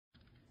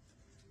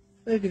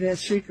Look at that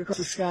streak across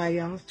the sky,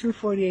 y'all. It's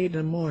 2:48 in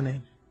the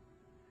morning.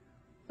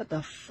 What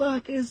the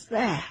fuck is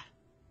that?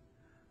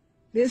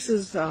 This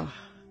is a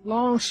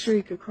long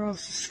streak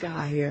across the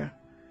sky here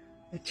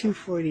at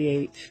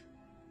 2:48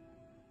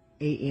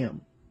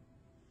 a.m.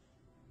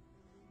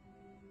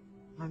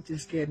 I'm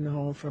just getting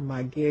home from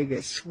my gig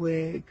at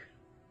Swig.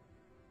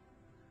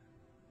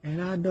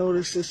 And I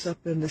noticed this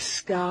up in the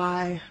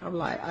sky. I'm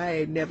like, I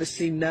ain't never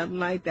seen nothing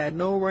like that.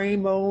 No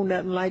rainbow,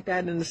 nothing like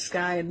that in the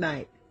sky at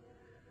night.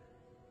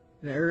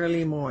 In the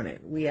early morning,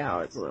 wee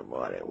hours of the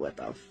morning. What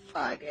the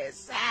fuck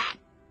is that?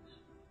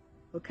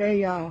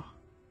 Okay, y'all.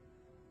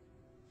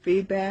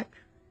 Feedback?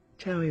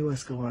 Tell me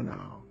what's going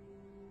on.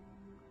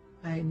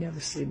 I ain't never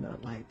seen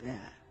nothing like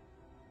that.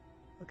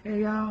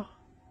 Okay, y'all?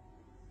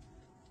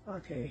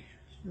 Okay,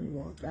 let me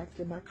walk back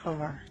to my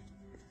car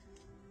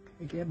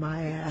and get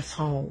my ass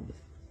home.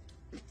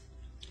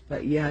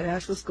 But yeah,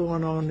 that's what's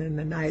going on in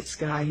the night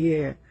sky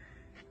here.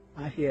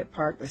 Out here at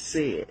Parker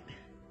said.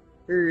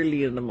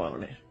 Early in the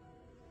morning.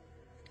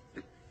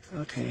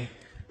 Okay.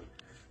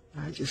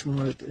 I just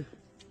wanted to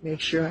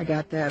make sure I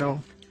got that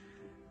on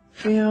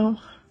film.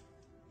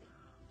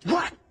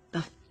 What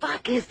the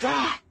fuck is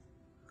that?